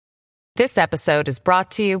This episode is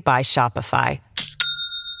brought to you by Shopify.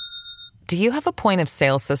 Do you have a point of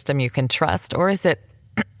sale system you can trust, or is it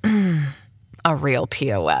a real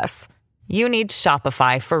POS? You need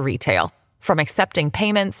Shopify for retail. From accepting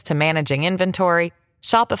payments to managing inventory,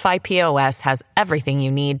 Shopify POS has everything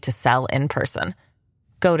you need to sell in person.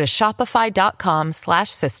 Go to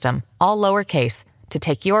shopify.com/system, all lowercase, to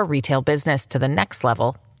take your retail business to the next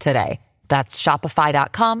level today. That's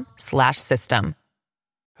shopify.com/system.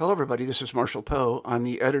 Hello, everybody. This is Marshall Poe. I'm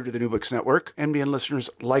the editor of the New Books Network. NBN listeners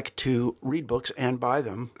like to read books and buy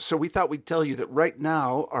them. So we thought we'd tell you that right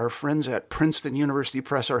now, our friends at Princeton University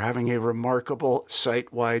Press are having a remarkable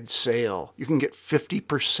site-wide sale. You can get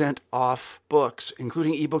 50% off books,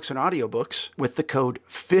 including ebooks and audiobooks, with the code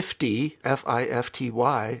 50,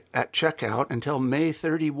 F-I-F-T-Y, at checkout until May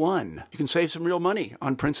 31. You can save some real money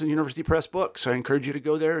on Princeton University Press books. I encourage you to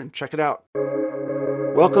go there and check it out.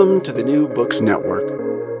 Welcome to the New Books Network.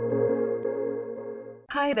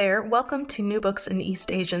 Hi there, welcome to New Books in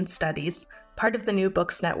East Asian Studies, part of the New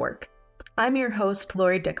Books Network. I'm your host,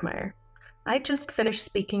 Lori Dickmeyer. I just finished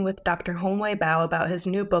speaking with Dr. Hongwei Bao about his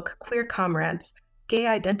new book, Queer Comrades, Gay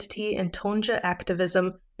Identity in Tongzhi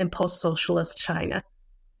Activism in Post-Socialist China.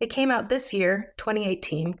 It came out this year,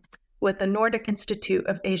 2018, with the Nordic Institute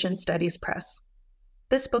of Asian Studies Press.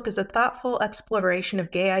 This book is a thoughtful exploration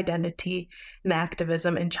of gay identity and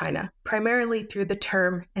activism in China, primarily through the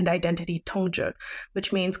term and identity Tongzhi,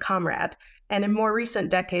 which means comrade, and in more recent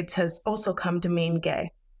decades has also come to mean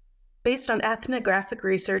gay. Based on ethnographic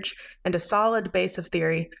research and a solid base of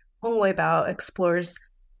theory, Hongwei Bao explores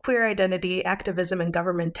queer identity, activism, and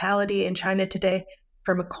governmentality in China today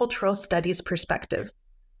from a cultural studies perspective,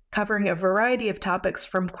 covering a variety of topics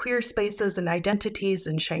from queer spaces and identities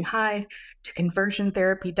in Shanghai to conversion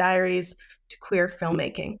therapy diaries to queer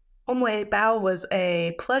filmmaking. Hongwei Bao was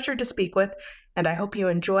a pleasure to speak with, and I hope you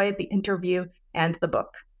enjoyed the interview and the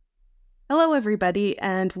book. Hello, everybody,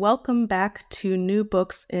 and welcome back to New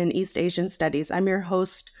Books in East Asian Studies. I'm your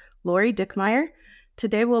host, Lori Dickmeyer.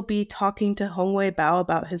 Today we'll be talking to Hongwei Bao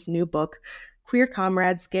about his new book, Queer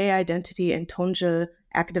Comrades, Gay Identity and Tongzhi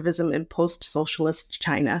Activism in Post-Socialist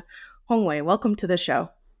China. Hongwei, welcome to the show.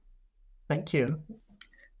 Thank you.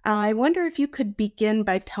 I wonder if you could begin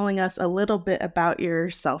by telling us a little bit about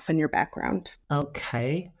yourself and your background.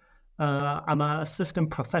 Okay. I'm an assistant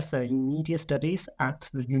professor in media studies at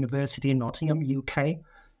the University of Nottingham, UK.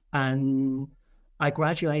 And I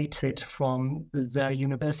graduated from the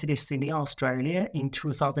University of Sydney, Australia in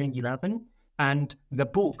 2011. And the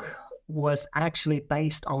book was actually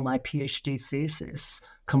based on my PhD thesis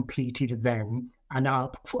completed then. And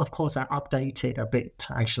of course, I updated a bit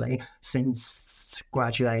actually since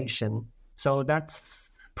graduation. So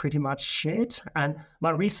that's pretty much it. And my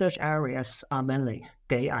research areas are mainly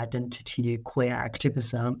gay identity, queer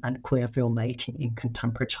activism, and queer filmmaking in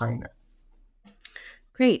contemporary China.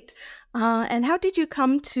 Great. And how did you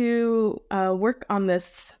come to work on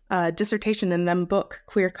this dissertation and then book,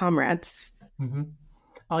 Queer Comrades? Mm-hmm.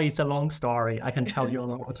 Oh, it's a long story. I can tell you a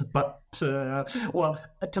lot, but well,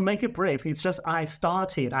 to make it brief, it's just I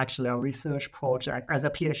started actually a research project as a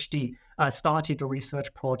PhD. I started a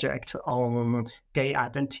research project on gay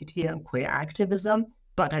identity and queer activism,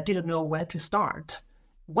 but I didn't know where to start.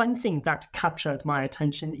 One thing that captured my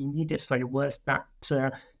attention immediately was that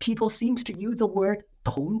people seem to use the word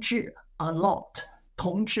同志 a lot.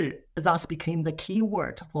 同志 thus became the key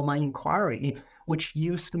word for my inquiry, which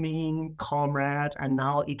used to mean comrade, and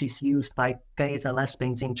now it is used by gays and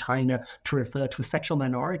lesbians in China to refer to sexual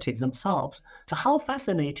minorities themselves. So how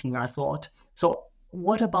fascinating, I thought. So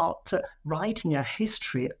what about writing a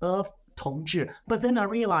history of 同志? But then I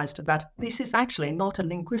realized that this is actually not a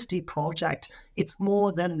linguistic project. It's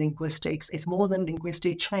more than linguistics. It's more than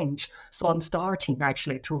linguistic change. So I'm starting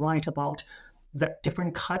actually to write about the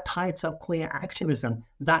different types of queer activism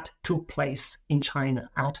that took place in China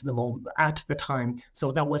at the time.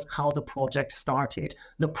 So that was how the project started.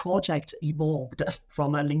 The project evolved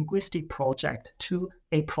from a linguistic project to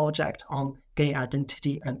a project on gay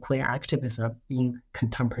identity and queer activism in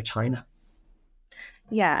contemporary China.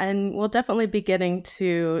 Yeah, and we'll definitely be getting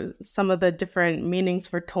to some of the different meanings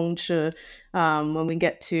for 同志when we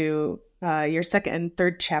get to your second and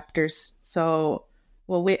third chapters. So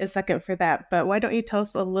we'll wait a second for that. But why don't you tell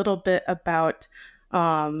us a little bit about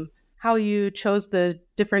how you chose the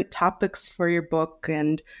different topics for your book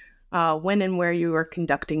and when and where you were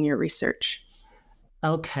conducting your research?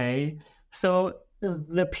 Okay, so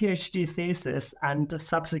the PhD thesis and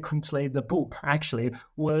subsequently the book actually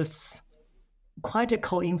was quite a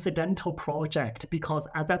coincidental project, because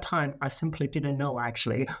at that time I simply didn't know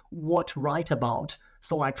actually what to write about.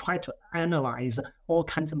 So I try to analyze all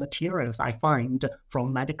kinds of materials I find,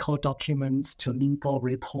 from medical documents to legal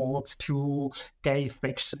reports to gay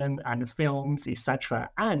fiction and films, etc.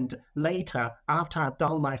 And later, after I've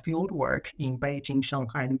done my fieldwork in Beijing,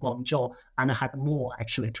 Shanghai, and Guangzhou, and I had more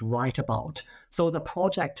actually to write about. So the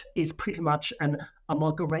project is pretty much an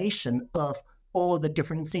amalgamation of all the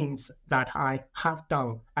different things that I have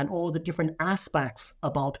done and all the different aspects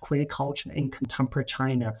about queer culture in contemporary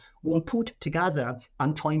China were put together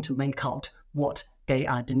and trying to make out what gay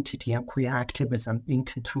identity and queer activism in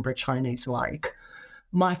contemporary China is like.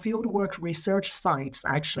 My fieldwork research sites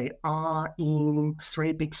actually are in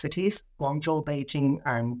 3 big cities, Guangzhou, Beijing,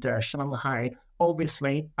 and Shanghai.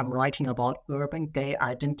 Obviously, I'm writing about urban gay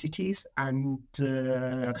identities, and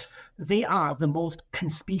they are the most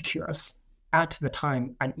conspicuous at the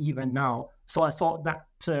time and even now. So I thought that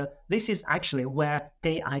this is actually where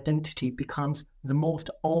gay identity becomes the most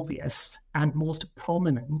obvious and most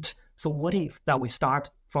prominent. So what if that we start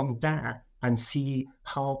from there and see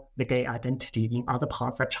how the gay identity in other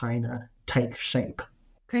parts of China take shape?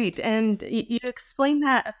 Great. And you explained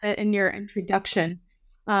that a bit in your introduction.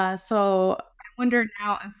 So I wonder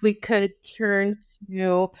now if we could turn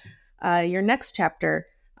to your next chapter,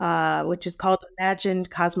 which is called Imagined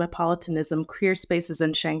Cosmopolitanism, Queer Spaces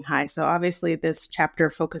in Shanghai. So obviously this chapter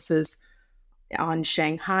focuses on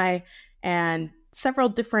Shanghai and several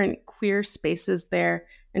different queer spaces there,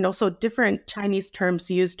 and also different Chinese terms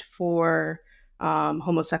used for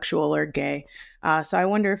homosexual or gay. So I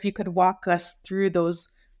wonder if you could walk us through those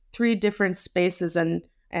 3 different spaces and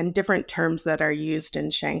different terms that are used in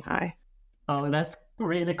Shanghai. Oh, that's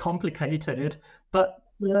really complicated. But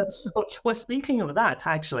well, speaking of that,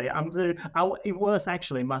 actually, it was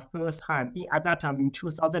actually my first time, at that time in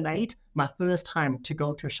 2008, my first time to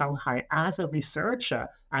go to Shanghai as a researcher.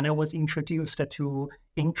 And I was introduced to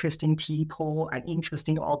interesting people and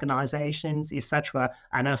interesting organizations, etc.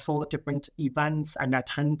 And I saw different events and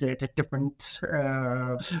attended different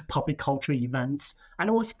public culture events.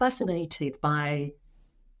 And I was fascinated by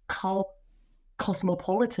how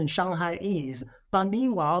cosmopolitan Shanghai is. But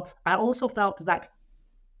meanwhile, I also felt that,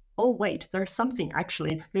 oh wait, there's something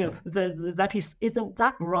actually, that isn't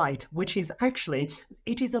that right, which is actually,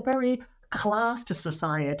 it is a very classed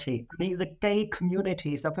society. I mean, the gay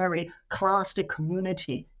community is a very classed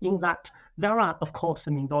community in that there are, of course,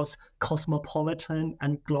 those cosmopolitan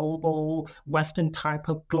and global, Western type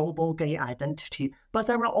of global gay identity, but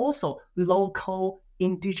there are also local,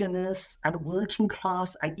 indigenous and working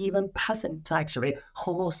class and even peasant, actually,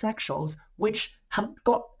 homosexuals, which have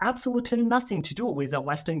got absolutely nothing to do with the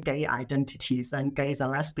Western gay identities and gays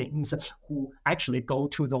and lesbians who actually go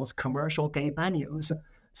to those commercial gay venues.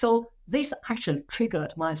 So this actually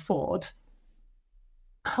triggered my thought,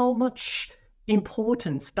 how much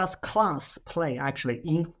importance does class play actually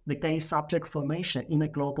in the gay subject formation in a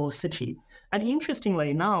global city? And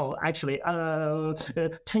interestingly now, actually,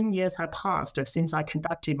 10 years have passed since I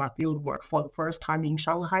conducted my fieldwork for the first time in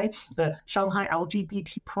Shanghai. The Shanghai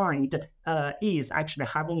LGBT Pride is actually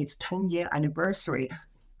having its 10-year anniversary.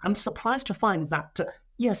 I'm surprised to find that,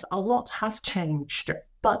 yes, a lot has changed,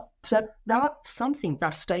 but there are something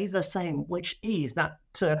that stays the same, which is that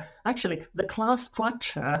actually the class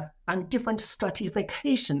structure and different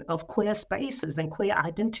stratification of queer spaces and queer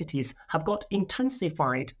identities have got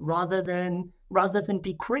intensified rather than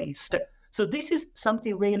decreased. So this is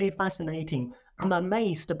something really fascinating. I'm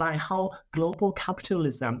amazed by how global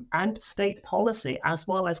capitalism and state policy, as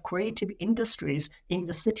well as creative industries in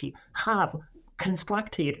the city, have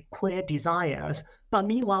constructed queer desires. But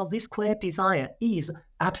meanwhile, this queer desire is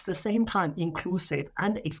at the same time inclusive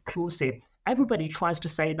and exclusive. Everybody tries to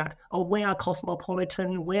say that, oh, we are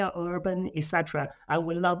cosmopolitan, we are urban, etc., and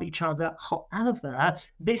we love each other. However,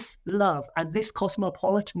 this love and this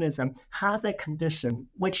cosmopolitanism has a condition,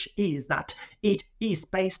 which is that it is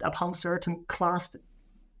based upon certain class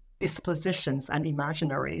dispositions and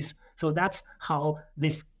imaginaries. So that's how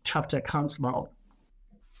this chapter comes about.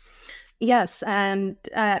 Yes, and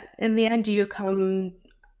in the end, you come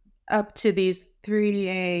up to these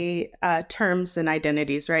 3 terms and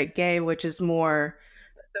identities, right? Gay, which is more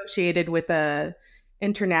associated with a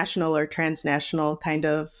international or transnational kind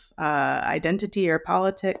of identity or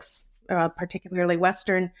politics, particularly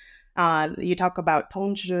Western. You talk about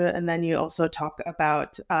Tongzhi, and then you also talk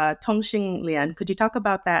about Tongxing. Could you talk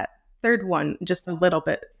about that 3rd one just a little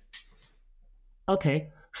bit?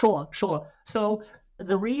 Okay, sure. So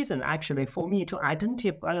the reason actually for me to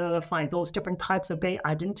identify those different types of gay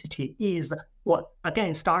identity is,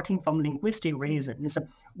 again, starting from linguistic reasons.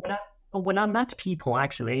 when I met people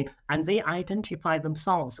actually, and they identify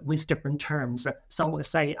themselves with different terms, some would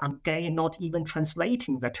say I'm gay, not even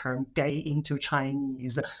translating the term gay into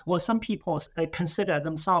Chinese. Well, some people consider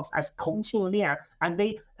themselves as Tongzhi, and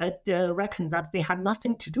they reckon that they had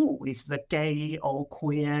nothing to do with the gay or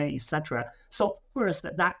queer, etc. So first,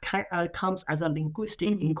 that comes as a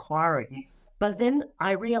linguistic inquiry. But then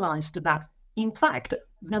I realized that, in fact,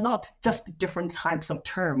 they're not just different types of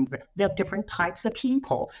terms, they're different types of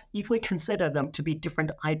people. If we consider them to be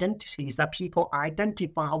different identities that people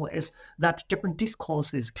identify with, that different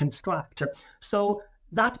discourses construct. So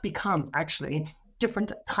that becomes actually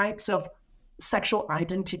different types of sexual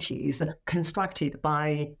identities constructed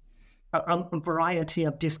by a variety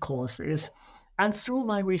of discourses. And through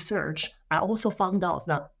my research, I also found out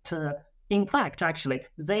that, in fact, actually,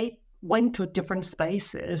 they went to different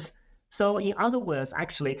spaces. So in other words,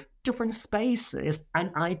 actually, different spaces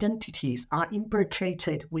and identities are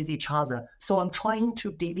imbricated with each other. So I'm trying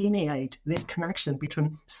to delineate this connection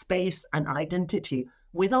between space and identity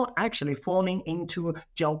without actually falling into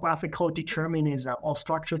geographical determinism or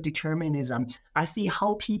structural determinism. I see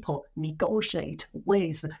how people negotiate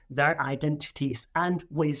with their identities and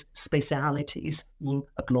with specialities in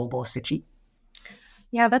a global city.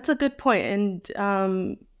 Yeah, that's a good point.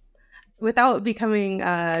 And without becoming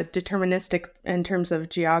deterministic in terms of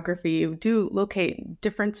geography, you do locate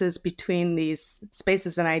differences between these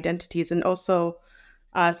spaces and identities, and also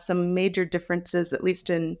some major differences, at least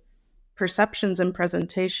in perceptions and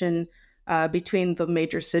presentation, between the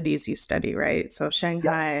major cities you study, right? So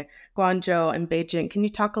Shanghai, Guangzhou, and Beijing. Can you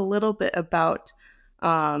talk a little bit about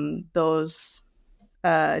those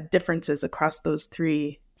differences across those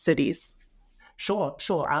three cities? Sure.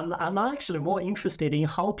 I'm actually more interested in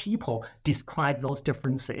how people describe those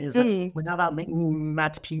differences. Whenever I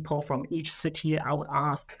met people from each city, I would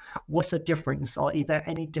ask, what's the difference, or is there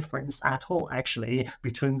any difference at all, actually,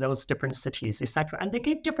 between those different cities, etc.? And they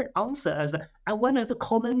give different answers. And one of the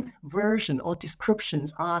common version or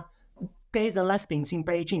descriptions are gays and lesbians in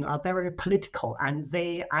Beijing are very political, and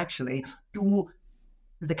they actually do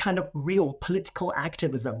the kind of real political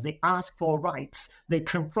activism. They ask for rights, they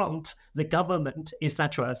confront the government,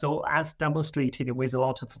 etc. So as demonstrated with a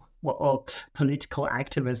lot of political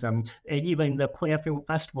activism, even the queer film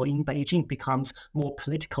festival in Beijing becomes more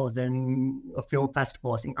political than film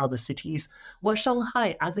festivals in other cities. Well,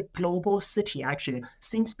 Shanghai as a global city actually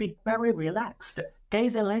seems to be very relaxed.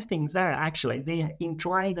 Gays and lesbians there, actually, they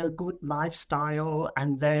enjoy the good lifestyle,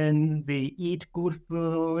 and then they eat good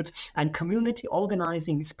food, and community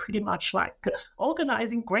organizing is pretty much like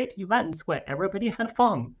organizing great events where everybody had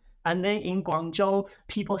fun. And then in Guangzhou,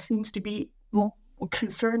 people seems to be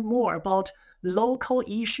concerned more about local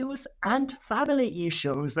issues and family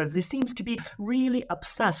issues. They seems to be really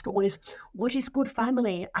obsessed with what is good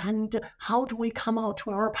family, and how do we come out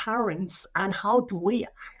to our parents, and how do we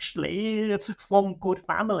actually form good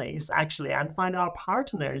families, actually, and find our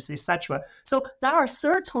partners, etc. So there are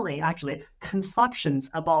certainly actually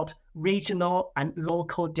conceptions about regional and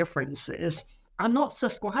local differences. I'm not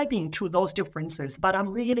subscribing to those differences, but I'm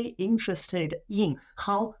really interested in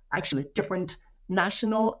how actually different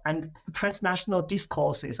national and transnational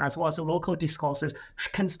discourses, as well as local discourses,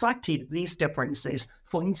 constructed these differences.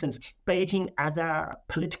 For instance, Beijing as a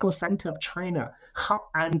political center of China,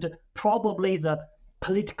 and probably the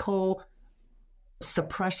political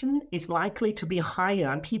suppression is likely to be higher,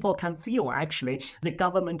 and people can feel actually the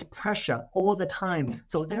government pressure all the time.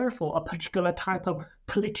 So therefore, a particular type of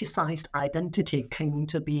politicized identity came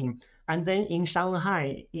into being. And then in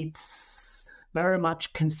Shanghai, it's very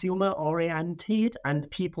much consumer oriented, and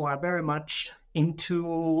people are very much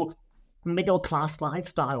into middle class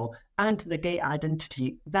lifestyle, and the gay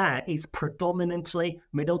identity there is predominantly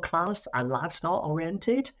middle class and lifestyle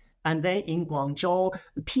oriented. And then in Guangzhou,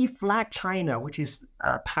 P-Flag China, which is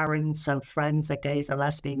parents and friends, gays and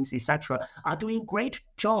lesbians, etc., are doing great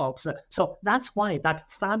jobs. So that's why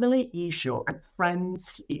that family issue and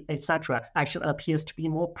friends, etc., actually appears to be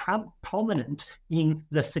more prominent in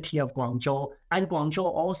the city of Guangzhou. And Guangzhou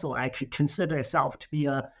also actually considers itself to be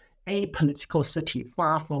a political city,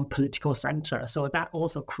 far from political center. So that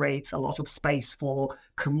also creates a lot of space for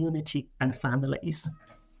community and families.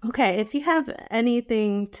 Okay, if you have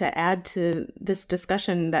anything to add to this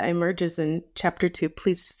discussion that emerges in Chapter 2,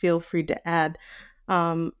 please feel free to add.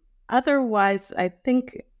 Otherwise, I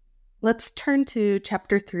think let's turn to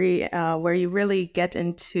Chapter 3, where you really get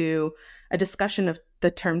into a discussion of the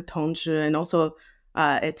term Tongzhi, and also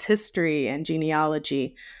its history and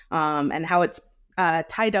genealogy, and how it's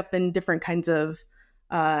tied up in different kinds of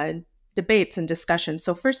debates and discussions.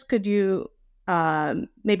 So first, could you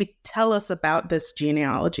maybe tell us about this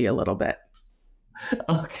genealogy a little bit.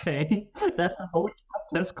 Okay, that's a whole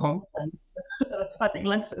chapter's content. I think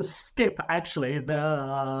let's skip actually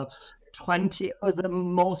the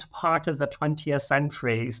most part of the 20th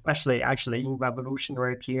century, especially actually in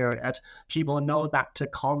revolutionary period. People know that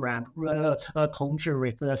Tongzhi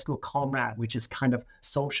refers to comrade, which is kind of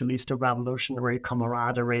socialist revolutionary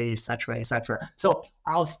camaraderie, etc., etc. So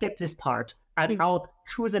I'll skip this part. And I'll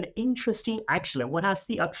choose an interesting, actually, when I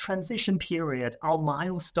see a transition period or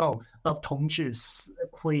milestone of Tongzhi's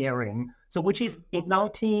queering, so which is in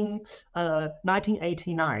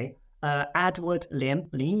 1989, Edward Lin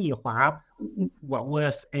Yihua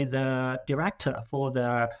was the director for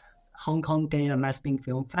the Hong Kong Gay and Lesbian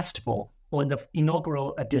Film Festival, or the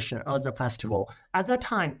inaugural edition of the festival. At that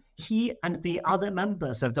time, he and the other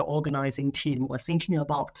members of the organizing team were thinking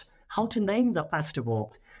about how to name the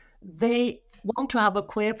festival. They want to have a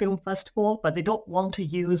queer film festival, but they don't want to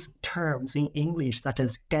use terms in English such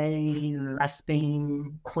as gay,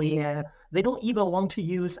 lesbian, queer. They don't even want to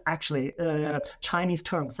use actually Chinese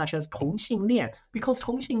terms such as 同性恋, because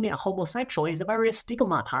同性恋, homosexual, is a very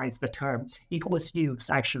stigmatized term. It was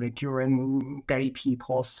used actually during gay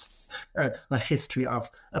people's history of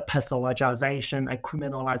pathologization and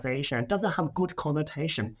criminalization. It doesn't have good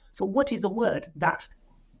connotation. So what is a word that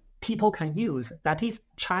people can use that is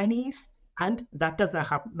Chinese and that doesn't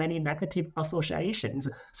have many negative associations?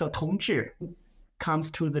 So 同志 comes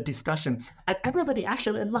to the discussion. And everybody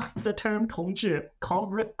actually likes the term 同志,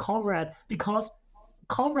 comrade, because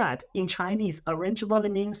comrade in Chinese originally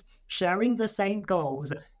means sharing the same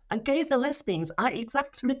goals. And gays and lesbians are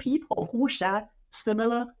exactly people who share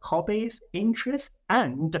similar hobbies, interests,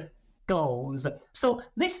 and goals. So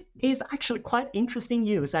this is actually quite interesting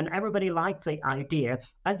use, and everybody likes the idea.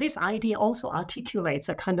 And this idea also articulates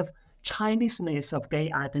a kind of Chineseness of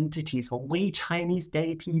gay identity. So we Chinese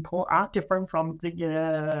gay people are different from the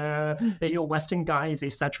Western guys,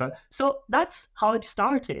 etc. So that's how it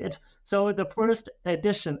started. So the first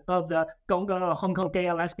edition of the Hong Kong Gay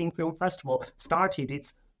and Lesbian Film Festival started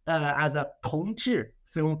as a 同志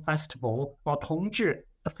Film Festival or 同志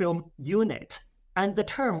Film Unit. And the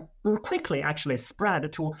term quickly actually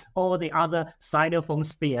spread to all the other Sinophone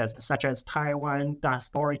spheres, such as Taiwan,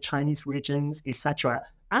 diasporic Chinese regions, etc.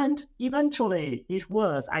 And eventually, it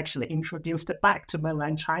was actually introduced back to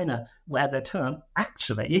mainland China, where the term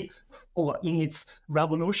actually, or in its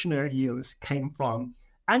revolutionary use, came from.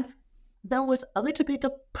 And there was a little bit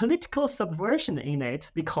of political subversion in it,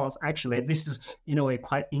 because actually this is, in a way,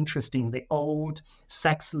 quite interesting. The old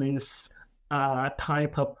sexless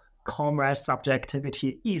type of comrade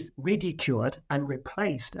subjectivity is ridiculed and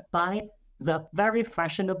replaced by the very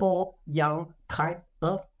fashionable young type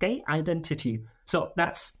of gay identity. So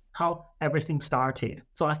that's how everything started.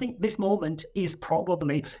 So I think this moment is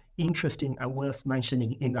probably interesting and worth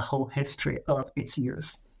mentioning in the whole history of its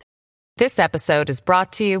use. This episode is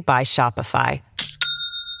brought to you by Shopify.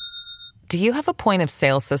 Do you have a point of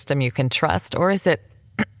sale system you can trust, or is it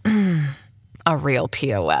a real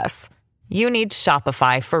POS? You need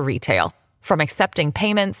Shopify for retail. From accepting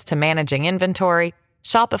payments to managing inventory,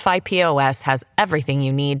 Shopify POS has everything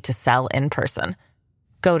you need to sell in person.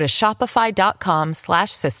 Go to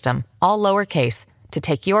shopify.com/system, all lowercase, to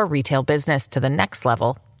take your retail business to the next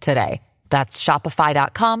level today. That's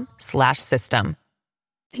shopify.com/system.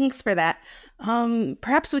 Thanks for that.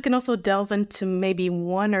 Perhaps we can also delve into maybe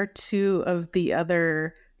one or two of the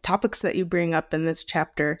other topics that you bring up in this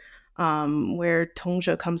chapter, where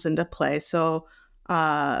Tongzhi comes into play. So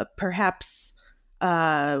perhaps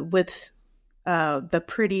with the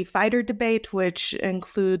pretty fighter debate, which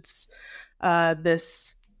includes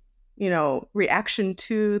this, reaction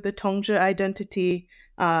to the Tongzhi identity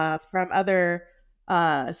from other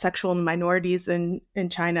sexual minorities in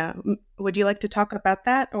China. Would you like to talk about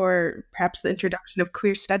that, or perhaps the introduction of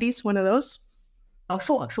queer studies, one of those? Oh,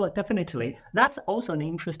 sure, definitely. That's also an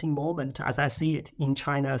interesting moment as I see it in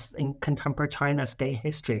contemporary China's gay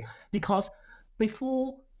history, because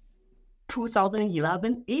before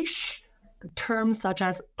 2011-ish, terms such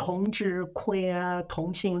as 同志, queer,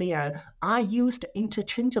 同性恋 are used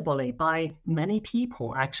interchangeably by many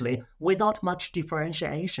people, actually, without much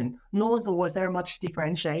differentiation. Nor was there much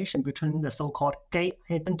differentiation between the so-called gay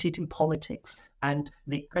identity politics and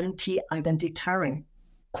the anti-identitarian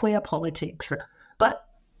queer politics. But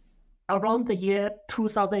around the year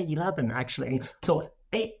 2011, actually, so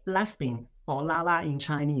a lesbian, or Lala in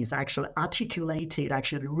Chinese, actually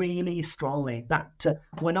articulated really strongly that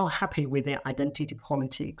we're not happy with their identity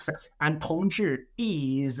politics. And 同志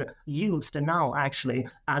is used now actually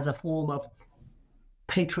as a form of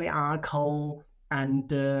patriarchal and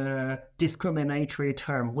discriminatory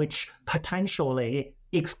term, which potentially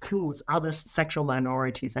excludes other sexual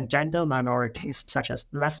minorities and gender minorities, such as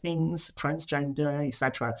lesbians, transgender,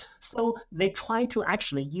 etc. So they try to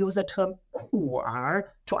actually use the term "ku'er"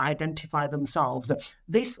 to identify themselves.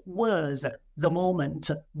 This was the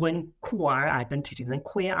moment when ku'er identity, then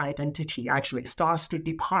queer identity, actually starts to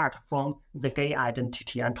depart from the gay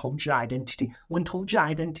identity and Tongzhi identity. When Tongzhi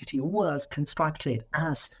identity was constructed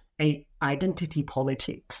as a identity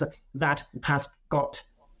politics that has got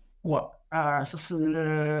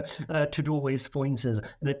to do with, for instance,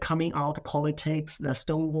 the coming out politics, the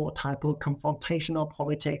Stonewall type of confrontational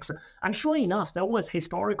politics. And sure enough, there was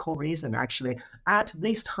historical reason, actually. At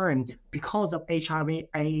this time, because of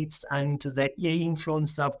HIV/AIDS and the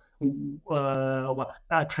influence of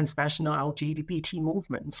transnational LGBT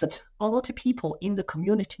movements, a lot of people in the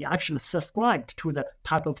community actually subscribed to the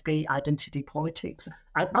type of gay identity politics.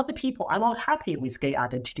 And other people are not happy with gay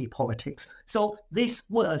identity politics. So this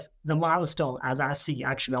was the milestone, as I see,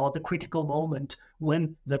 actually, or the critical moment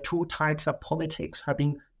when the two types of politics have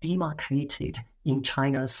been demarcated in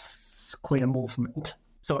China's queer movement.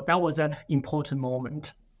 So that was an important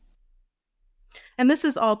moment. And this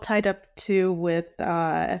is all tied up too with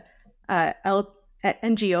NGOs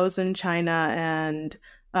in China and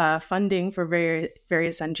funding for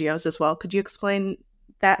various NGOs as well. Could you explain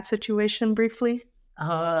that situation briefly?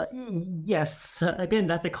 Yes. Again,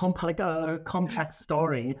 that's a complex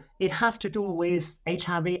story. It has to do with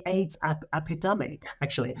HIV/AIDS epidemic,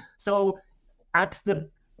 actually. So in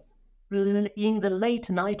the late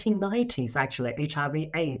 1990s, actually,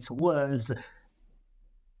 HIV/AIDS was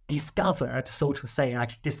discovered, so to say,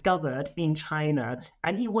 discovered in China.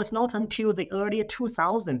 And it was not until the early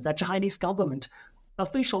 2000s that Chinese government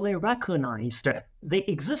officially recognized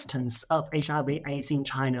the existence of HIV/AIDS in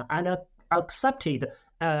China and accepted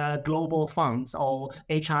global funds or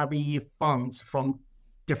HIV funds from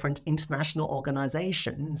different international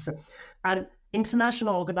organizations. And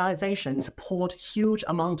international organizations poured huge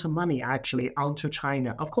amount of money actually onto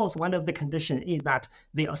China. Of course, one of the conditions is that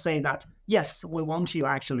they are saying that, yes, we want you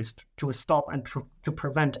actually to stop and to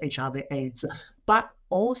prevent HIV/AIDS, but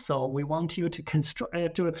also we want you to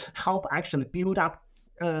help actually build up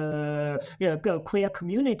queer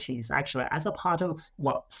communities actually as a part of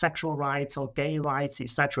sexual rights or gay rights,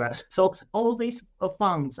 etc. So all these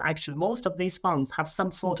funds, actually, most of these funds have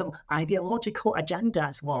some sort of ideological agenda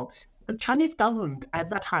as well. The Chinese government at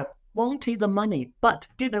that time wanted the money, but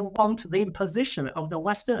didn't want the imposition of the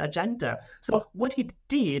Western agenda. So what it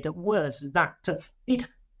did was that it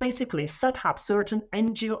basically set up certain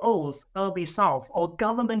NGOs of itself, or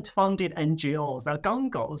government-funded NGOs, or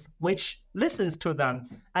gongos, which listens to them.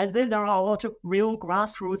 And then there are a lot of real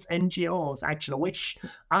grassroots NGOs, actually, which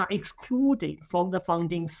are excluded from the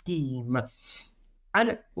funding scheme.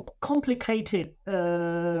 And complicated,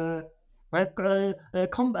 more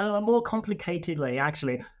complicatedly,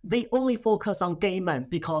 actually, they only focus on gay men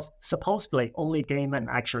because supposedly only gay men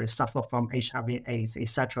actually suffer from HIV/AIDS,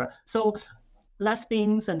 etc. So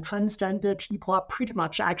lesbians and transgender people are pretty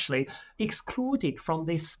much actually excluded from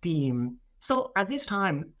this scheme. So at this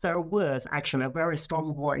time, there was actually a very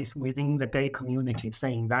strong voice within the gay community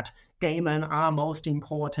saying that gay men are most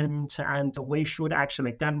important and we should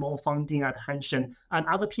actually get more funding and attention. And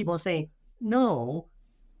other people saying, no,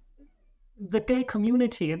 the gay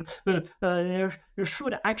community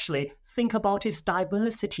should actually think about its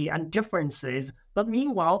diversity and differences. But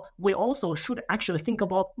meanwhile, we also should actually think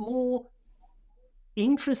about more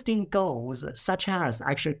interesting goals, such as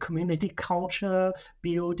actually community culture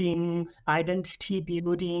building, identity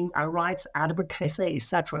building, rights advocacy,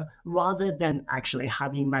 etc., rather than actually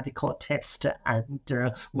having medical tests and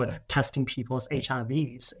testing people's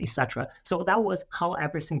HIVs, etc. So that was how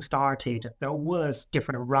everything started. There was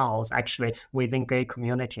different roles actually within gay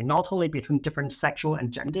community, not only between different sexual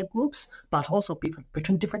and gender groups, but also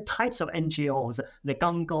between different types of NGOs, the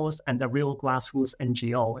gongos and the real grassroots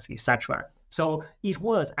NGOs, etc. So it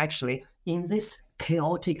was actually in this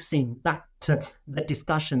chaotic scene that the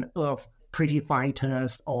discussion of pretty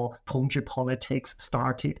fighters or Tongzhi politics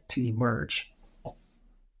started to emerge.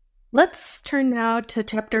 Let's turn now to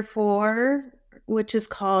chapter 4, which is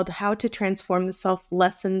called How to Transform the Self,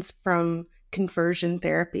 Lessons from Conversion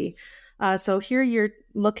Therapy. So here you're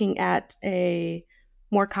looking at a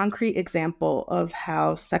more concrete example of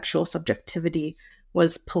how sexual subjectivity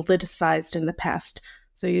was politicized in the past.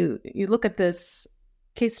 So you look at this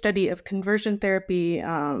case study of conversion therapy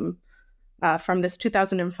from this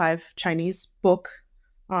 2005 Chinese book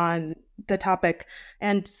on the topic.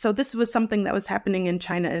 And so this was something that was happening in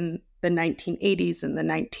China in the 1980s and the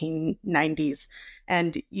 1990s.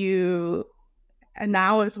 And you and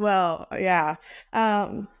now as well. Yeah.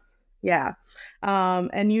 And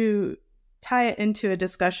you tie it into a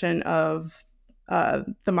discussion of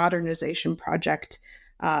the modernization project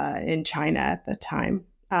in China at the time.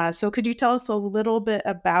 So could you tell us a little bit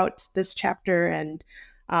about this chapter and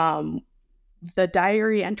the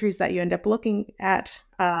diary entries that you end up looking at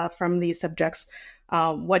from these subjects?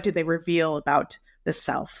 What do they reveal about the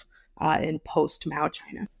self in post-Mao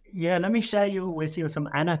China? Yeah, let me share with you some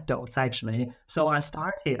anecdotes, actually. So I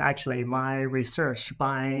started, actually, my research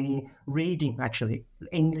by reading, actually,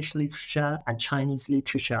 English literature and Chinese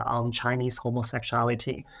literature on Chinese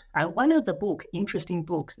homosexuality. And one of the interesting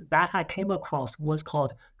books that I came across was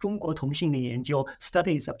called 中国同性恋研究,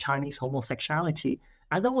 Studies of Chinese Homosexuality.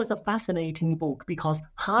 And that was a fascinating book because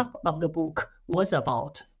half of the book was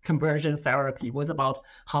about conversion therapy, was about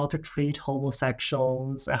how to treat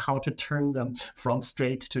homosexuals and how to turn them from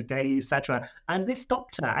straight to gay, etc. And this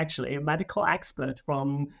doctor, actually, a medical expert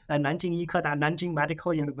from Nanjing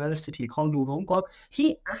Medical University called Lu Rongguang,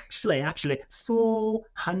 he actually saw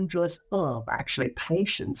hundreds of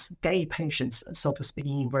patients, gay patients, so to speak,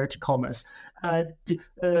 in inverted commas,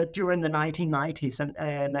 during the 1990s and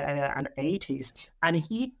 80s. And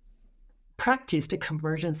he practiced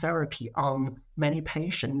conversion therapy on many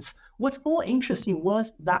patients. What's more interesting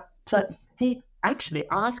was that he actually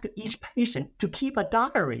asked each patient to keep a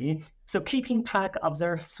diary, so keeping track of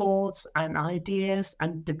their thoughts and ideas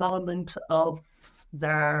and development of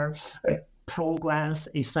their progress,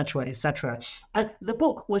 etc., etc. And the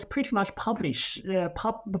book was pretty much published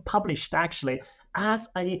actually as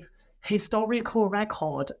a historical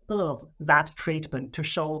record of that treatment to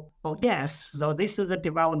show, oh yes, so this is a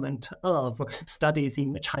development of studies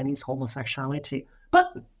in Chinese homosexuality.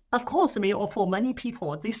 But of course, for many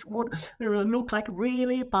people, this would look like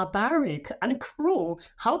really barbaric and cruel.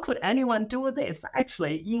 How could anyone do this?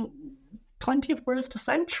 Actually, in 21st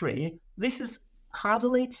century, this is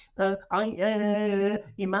hardly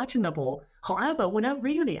imaginable. However, when I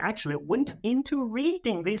really actually went into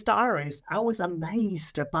reading these diaries, I was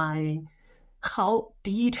amazed by how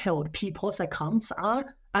detailed people's accounts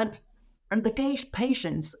are. And the gay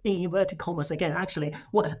patients, in inverted commas again, actually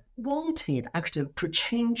wanted actually to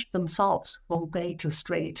change themselves from gay to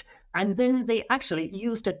straight. And then they actually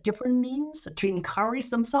used different means to encourage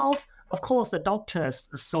themselves. Of course, the doctors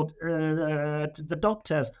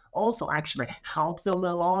also actually helped them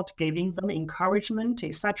a lot, giving them encouragement,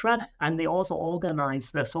 etc. And they also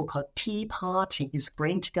organized the so-called tea parties,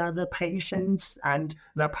 bring together patients and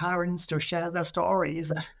their parents to share their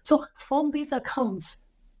stories. So from these accounts,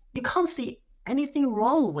 you can't see anything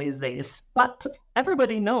wrong with this, but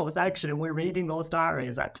everybody knows, actually, when reading those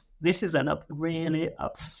diaries, that this is a really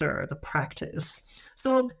absurd practice.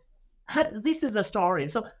 So this is a story.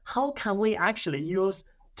 So how can we actually use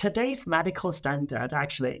today's medical standard,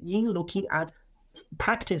 actually, in looking at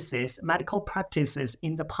medical practices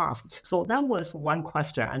in the past? So that was one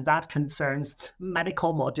question, and that concerns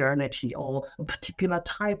medical modernity or a particular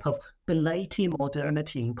type of belated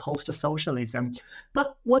modernity in post-socialism.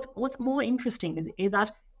 But what's more interesting is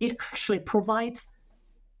that it actually provides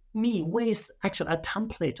me with actually a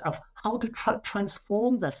template of how to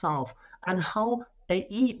transform the self and how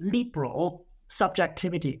a liberal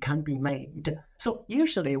subjectivity can be made. So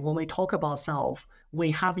usually when we talk about self,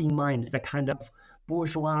 we have in mind the kind of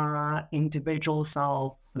bourgeois individual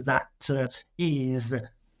self that is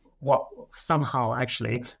somehow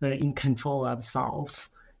actually in control of self.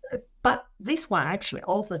 But this one actually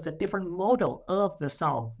offers a different model of the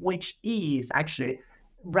self, which is actually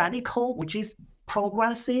radical, which is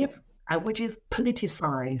progressive, and which is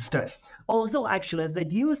politicized. Although actually the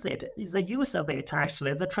use of it,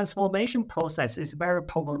 actually, the transformation process is very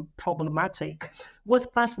problematic.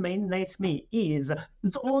 What fascinates me is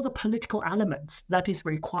all the political elements that is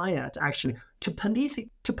required, actually, to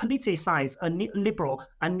politicize a liberal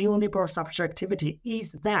and neoliberal subjectivity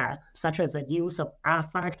is there, such as the use of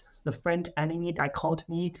affect, the friend-enemy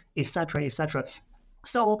dichotomy, etc., etc.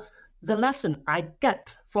 So the lesson I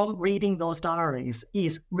get from reading those diaries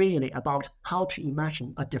is really about how to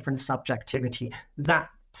imagine a different subjectivity that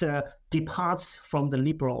departs from the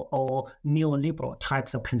liberal or neoliberal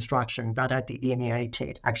types of construction that are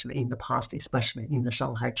delineated actually in the past, especially in the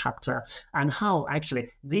Shanghai chapter, and how actually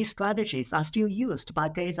these strategies are still used by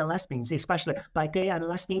gays and lesbians, especially by gay and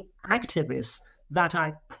lesbian activists that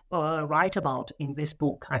I write about in this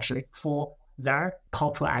book, actually, for their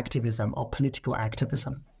cultural activism or political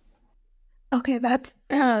activism. Okay, that's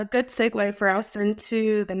a good segue for us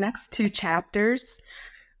into the next two chapters,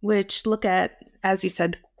 which look at, as you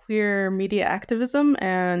said, queer media activism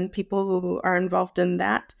and people who are involved in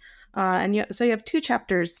that. So you have two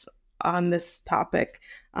chapters on this topic.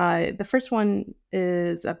 The first one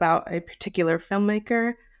is about a particular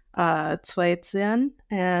filmmaker, Tongzhi,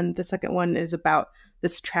 and the second one is about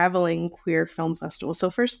this traveling queer film festival. So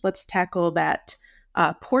first, let's tackle that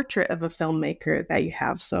portrait of a filmmaker that you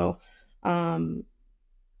have. So from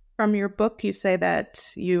your book, you say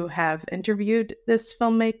that you have interviewed this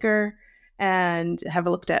filmmaker and have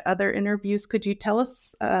looked at other interviews. Could you tell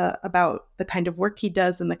us about the kind of work he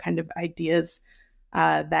does and the kind of ideas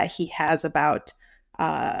that he has about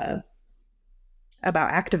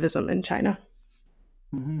activism in China?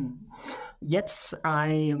 Mm-hmm. Yes,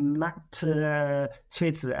 I met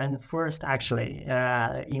Tongzhi and first actually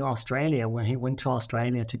in Australia when he went to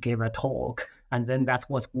Australia to give a talk. And then that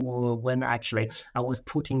was when actually I was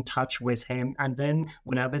put in touch with him. And then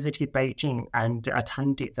when I visited Beijing and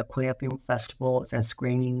attended the queer film festivals and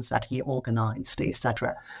screenings that he organized,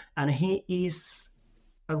 etc. And he is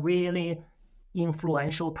a really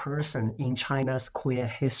influential person in China's queer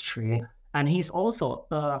history. And he's also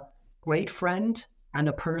a great friend and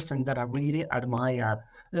a person that I really admire.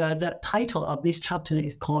 The title of this chapter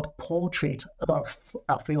is called Portrait of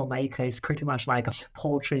a Filmmaker. It's pretty much like a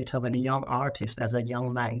portrait of a young artist as a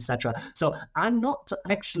young man, etc. So I'm not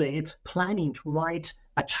actually planning to write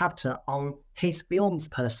a chapter on his films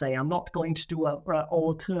per se. I'm not going to do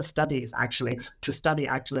author studies actually to study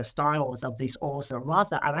actually styles of this author.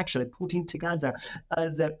 Rather, I'm actually putting together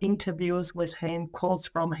the interviews with him, quotes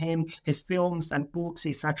from him, his films and books,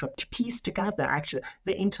 etc. to piece together actually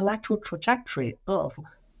the intellectual trajectory of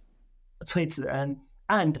Tongzhi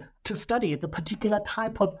and to study the particular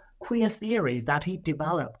type of queer theory that he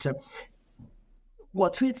developed.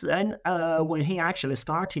 Well, Tongzhi, when he actually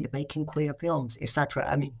started making queer films, etc.,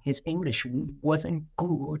 I mean, his English wasn't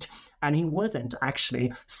good, and he wasn't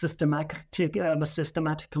actually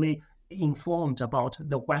systematically informed about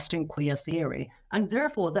the Western queer theory, and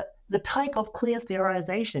therefore the type of queer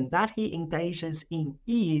theorization that he engages in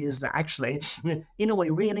is actually, in a way,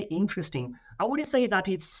 really interesting. I wouldn't say that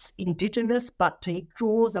it's indigenous, but it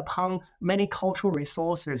draws upon many cultural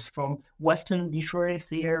resources from Western literary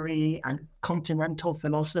theory and continental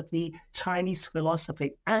philosophy, Chinese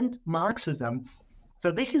philosophy, and Marxism.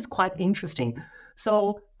 So this is quite interesting.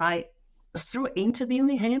 So through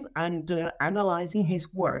interviewing him and analyzing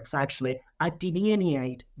his works, actually, I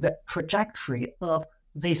delineate the trajectory of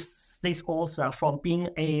this author from being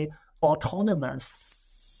a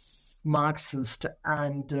autonomous Marxist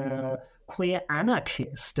and queer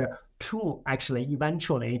anarchist to actually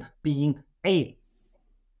eventually being a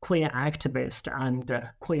queer activist and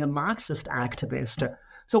queer Marxist activist.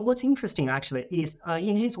 So what's interesting actually is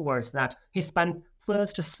in his words that he spent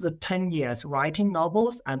first 10 years writing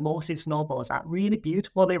novels, and most of his novels are really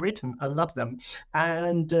beautifully written. I love them.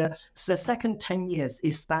 And the second 10 years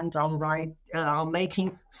is spent on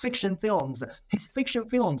making fiction films. His fiction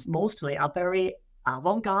films mostly are very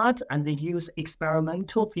avant-garde, and they use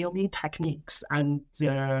experimental filming techniques, and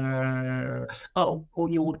you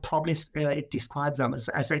would probably describe them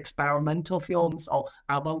as experimental films or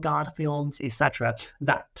avant-garde films, etc.,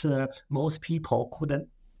 that most people couldn't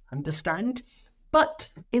understand.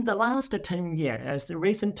 But in the last 10 years, the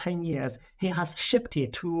recent 10 years, he has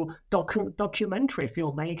shifted to documentary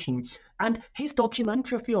filmmaking, and his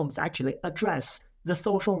documentary films actually address the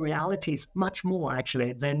social realities much more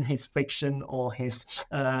actually than his fiction or his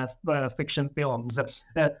fiction films.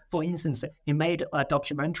 For instance, he made a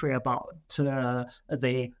documentary about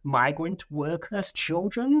the migrant workers'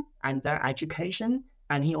 children and their education.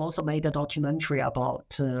 And he also made a documentary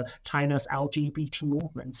about China's LGBT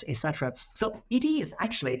movements, etc. So it is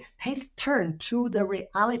actually his turn to the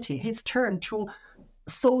reality, his turn to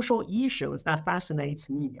social issues that fascinates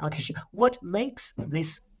me. Okay, what makes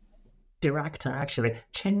this director actually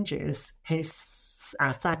changes his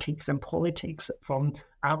aesthetics and politics from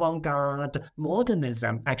avant-garde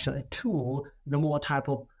modernism actually to the more type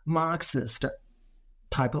of Marxist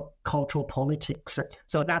type of cultural politics.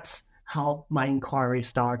 So that's how my inquiry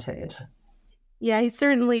started. Yeah, he's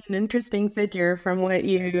certainly an interesting figure from what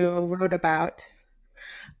you wrote about.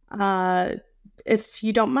 If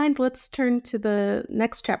you don't mind, let's turn to the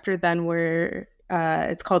next chapter then, where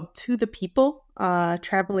it's called To the People,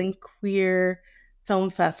 Traveling Queer Film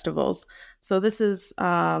Festivals. So this is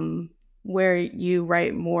where you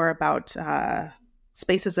write more about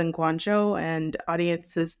spaces in Guangzhou and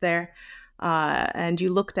audiences there. And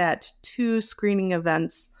you looked at 2 screening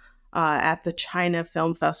events at the China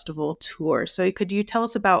Film Festival tour. So could you tell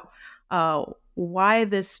us about why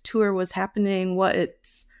this tour was happening, what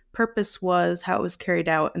its purpose was, how it was carried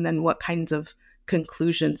out, and then what kinds of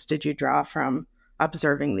conclusions did you draw from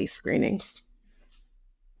observing these screenings?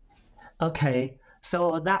 Okay.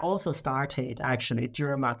 So that also started actually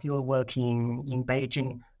during my field work in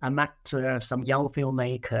Beijing. I met some young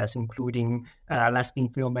filmmakers, including lesbian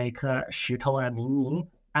filmmaker Xu Tou and Ming Ying,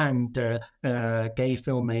 and gay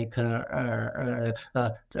filmmaker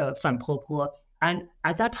Fan Po. And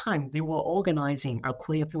at that time, they were organizing a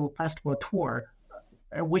queer film festival tour,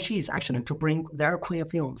 which is actually to bring their queer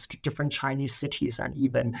films to different Chinese cities and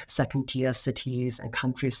even second-tier cities and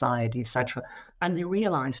countryside, etc. And they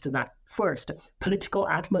realized that first, political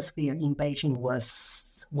atmosphere in Beijing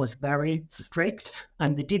was very strict,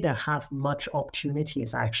 and they didn't have much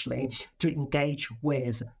opportunities actually to engage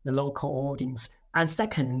with the local audience. And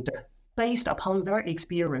second, based upon their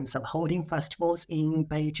experience of holding festivals in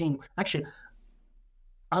Beijing, actually,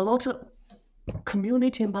 a lot of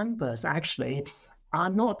community members actually are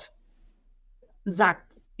not that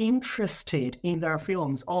interested in their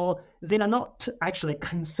films, or they are not actually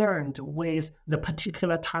concerned with the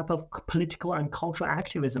particular type of political and cultural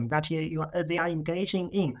activism that they are engaging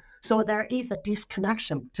in. So there is a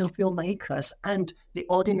disconnection between filmmakers and the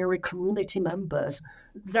ordinary community members.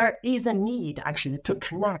 There is a need actually to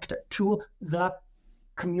connect to the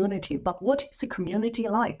community. But what is the community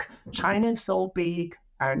like? China is so big,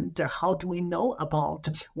 and how do we know about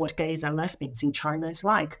what gays and lesbians in China is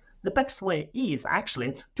like? The best way is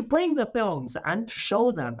actually to bring the films and to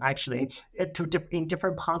show them actually in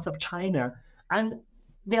different parts of China. And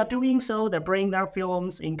they are doing so. They bring their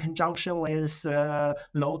films in conjunction with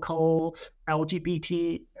local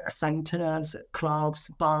LGBT centers,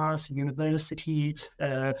 clubs, bars, university,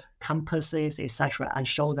 campuses, etc., and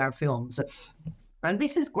show their films. And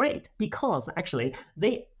this is great because actually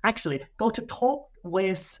they actually go to talk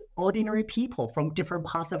with ordinary people from different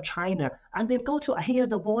parts of China, and they go to hear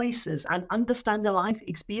the voices and understand the life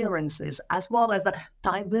experiences as well as the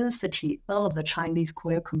diversity of the Chinese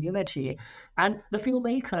queer community. And the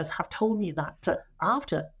filmmakers have told me that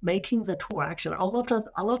after making the tour, actually a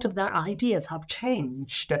lot of their ideas have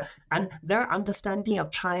changed, and their understanding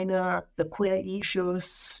of China, the queer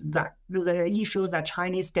issues, the issues that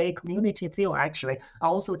Chinese gay community feel actually are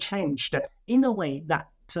also changed in a way that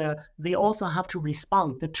they also have to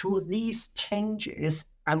respond to these changes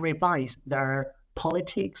and revise their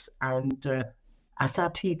politics and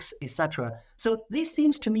aesthetics, etc. So this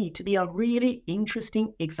seems to me to be a really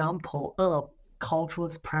interesting example of cultural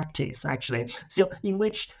practice, actually. So in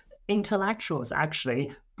which intellectuals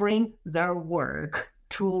actually bring their work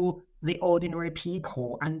to the ordinary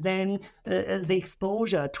people, and then the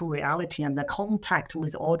exposure to reality and the contact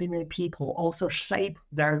with ordinary people also shape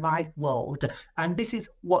their life world. And this is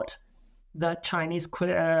what the Chinese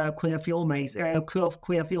queer filmmakers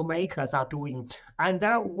are doing. And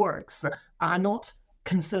their works are not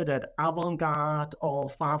considered avant-garde or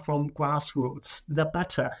far from grassroots. The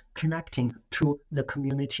better connecting to the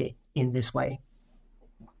community in this way.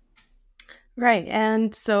 Right.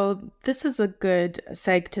 And so this is a good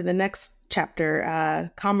segue to the next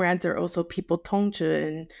chapter. Comrades are also people Tongzhi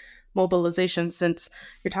in mobilization, since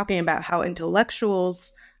you're talking about how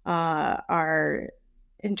intellectuals are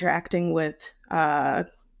interacting with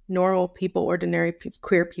normal people, ordinary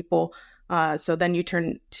queer people. So then you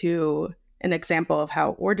turn to an example of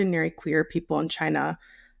how ordinary queer people in China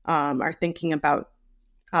are thinking about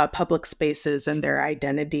public spaces and their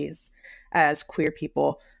identities as queer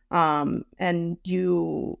people. And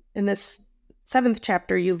you, in this 7th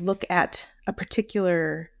chapter, you look at a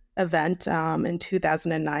particular event in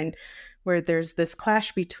 2009 where there's this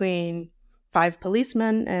clash between 5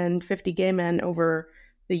 policemen and 50 gay men over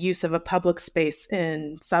the use of a public space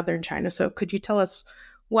in southern China. So could you tell us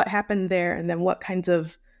what happened there, and then what kinds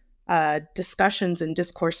of discussions and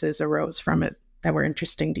discourses arose from it that were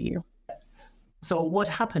interesting to you? So what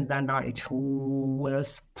happened that night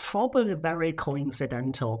was probably very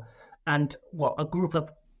coincidental. And a group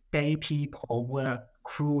of gay people were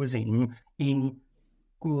cruising in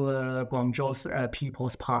Guangzhou's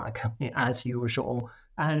People's Park, as usual.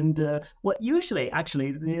 And usually,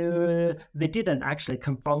 actually, they didn't actually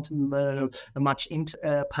confront much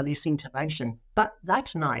police intervention. But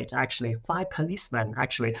that night, actually, 5 policemen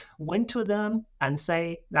actually went to them and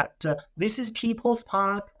say that this is People's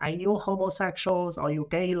Park, and you homosexuals or you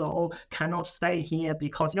gay law cannot stay here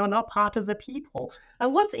because you're not part of the people.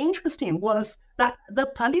 And what's interesting was that the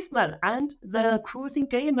policemen and the cruising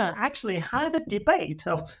gay men actually had a debate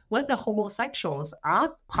of whether homosexuals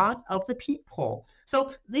are part of the people. So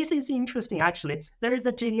this is interesting, actually. There is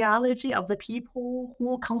a genealogy of the people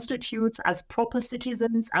who constitutes as proper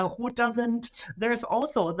citizens and who doesn't. There's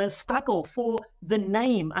also the struggle for the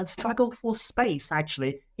name and struggle for space,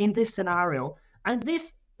 actually, in this scenario. And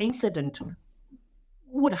this incident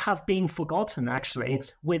would have been forgotten actually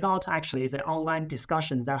without actually the online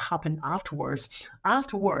discussion that happened afterwards.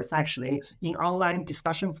 Afterwards, actually, in online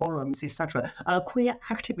discussion forums, etc., queer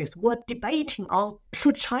activists were debating on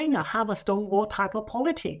should China have a Stonewall type of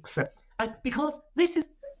politics, because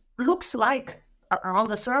looks like on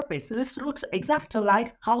the surface, this looks exactly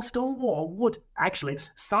like how Stonewall would actually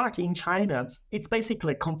start in China. It's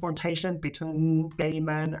basically confrontation between gay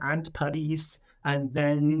men and police, and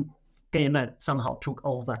then gay men somehow took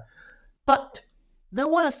over. But there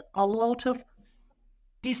was a lot of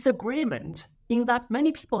disagreement in that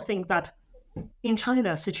many people think that in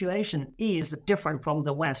China, situation is different from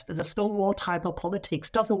the West. The Stonewall type of politics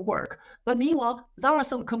doesn't work. But meanwhile, there are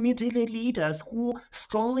some community leaders who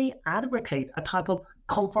strongly advocate a type of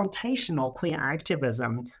confrontational queer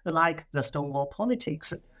activism, like the Stonewall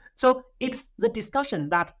politics. So it's the discussion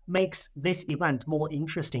that makes this event more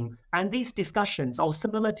interesting. And these discussions or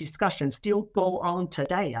similar discussions still go on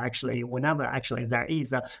today, actually, whenever actually there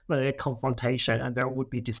is a confrontation, and there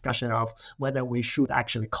would be discussion of whether we should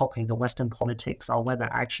actually copy the Western politics or whether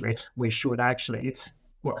actually we should actually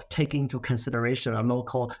take into consideration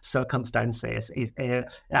local circumstances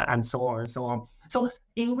and so on and so on. So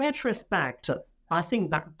in retrospect, I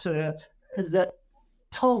think that the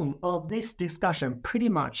tone of this discussion pretty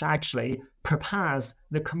much actually prepares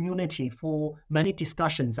the community for many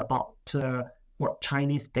discussions about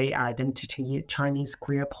Chinese gay identity, Chinese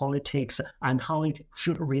queer politics, and how it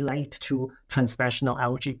should relate to transnational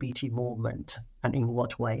LGBT movement, and in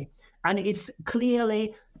what way. And it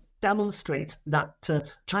clearly demonstrates that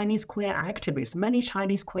Chinese queer activists, many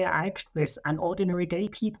Chinese queer activists and ordinary gay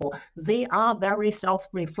people, they are very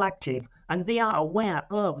self-reflective and they are aware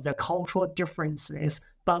of the cultural differences.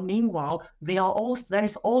 But meanwhile,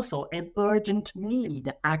 there's also an urgent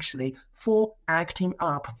need actually for acting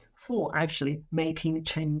up, for actually making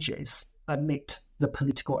changes amid the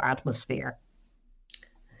political atmosphere.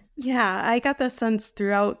 Yeah, I got the sense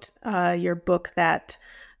throughout your book that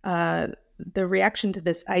the reaction to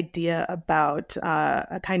this idea about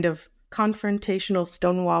a kind of confrontational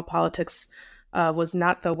Stonewall politics was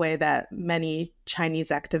not the way that many Chinese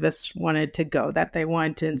activists wanted to go, that they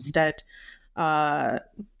wanted to instead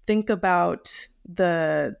think about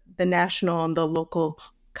the national and the local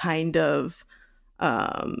kind of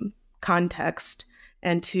context,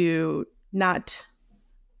 and to not,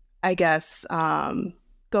 I guess,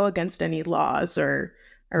 go against any laws or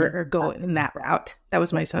go in that route. That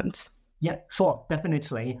was my sense. Yeah, sure,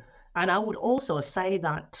 definitely. And I would also say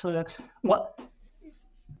that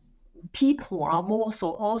people are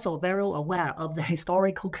also very aware of the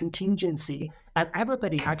historical contingency, and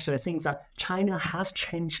everybody actually thinks that China has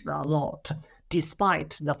changed a lot,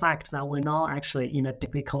 despite the fact that we're now actually in a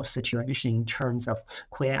difficult situation in terms of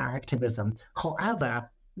queer activism.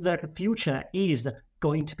 However, the future is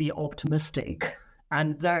going to be optimistic,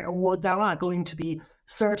 and there are going to be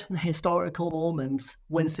certain historical moments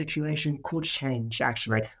when situation could change,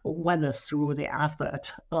 actually, whether through the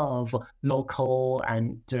effort of local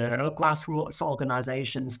and grassroots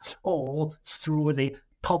organizations or through the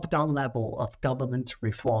top-down level of government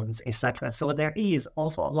reforms, etc. So there is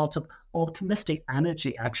also a lot of optimistic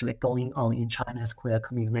energy actually going on in China's queer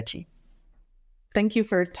community. Thank you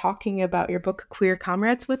for talking about your book, Queer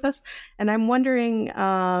Comrades, with us. And I'm wondering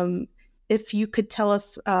if you could tell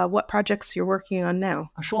us what projects you're working on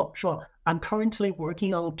now. Sure. I'm currently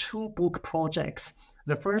working on 2 book projects.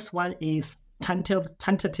 The first one is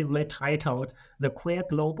tentatively titled The Queer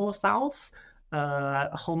Global South,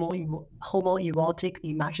 Homoerotic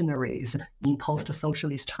Imaginaries in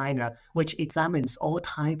Post-Socialist China, which examines all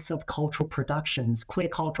types of cultural productions, queer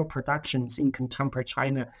cultural productions in contemporary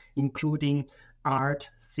China, including art,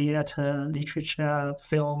 theater, literature,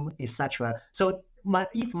 film, etc. So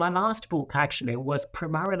if my last book actually was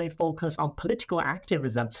primarily focused on political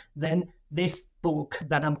activism, then this book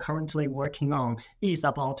that I'm currently working on is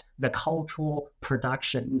about the cultural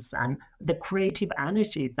productions and the creative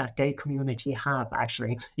energy that gay community have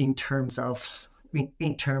actually in terms of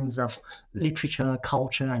literature,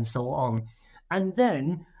 culture, and so on. And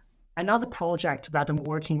then another project that I'm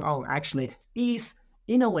working on actually is,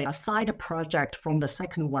 in a way, a side project from the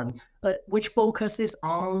second one, which focuses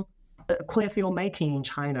on queer filmmaking in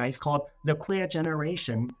China. It's called The Queer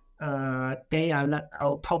Generation.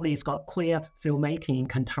 Probably it's called Queer Filmmaking in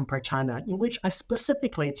Contemporary China, in which I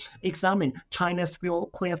specifically examine China's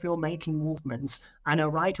queer filmmaking movements, and I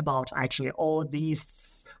write about actually all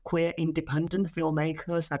these queer independent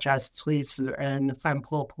filmmakers such as Cui Ziren, Fan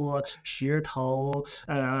Popo, Xu Tou,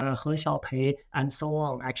 He Xiaopei, and so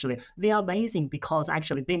on. Actually, they are amazing because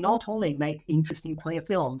actually they not only make interesting queer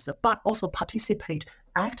films, but also participate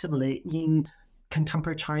actively in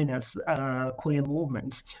contemporary China's queer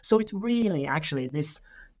movements. So it's really actually this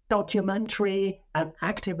documentary and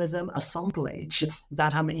activism assemblage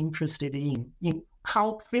that I'm interested in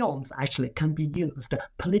how films actually can be used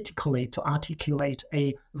politically to articulate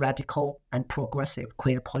a radical and progressive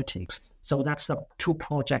queer politics. So that's the two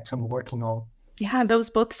projects I'm working on. Yeah, those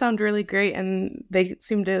both sound really great, and they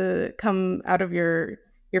seem to come out of your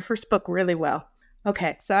first book really well.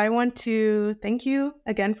 Okay, so I want to thank you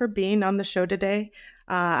again for being on the show today.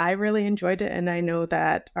 I really enjoyed it, and I know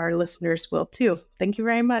that our listeners will too. Thank you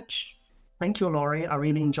very much. Thank you, Laurie. I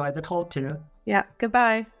really enjoyed the talk too. Yeah,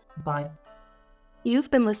 goodbye. Bye.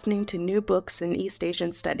 You've been listening to New Books in East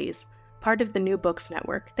Asian Studies, part of the New Books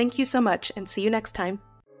Network. Thank you so much, and see you next time.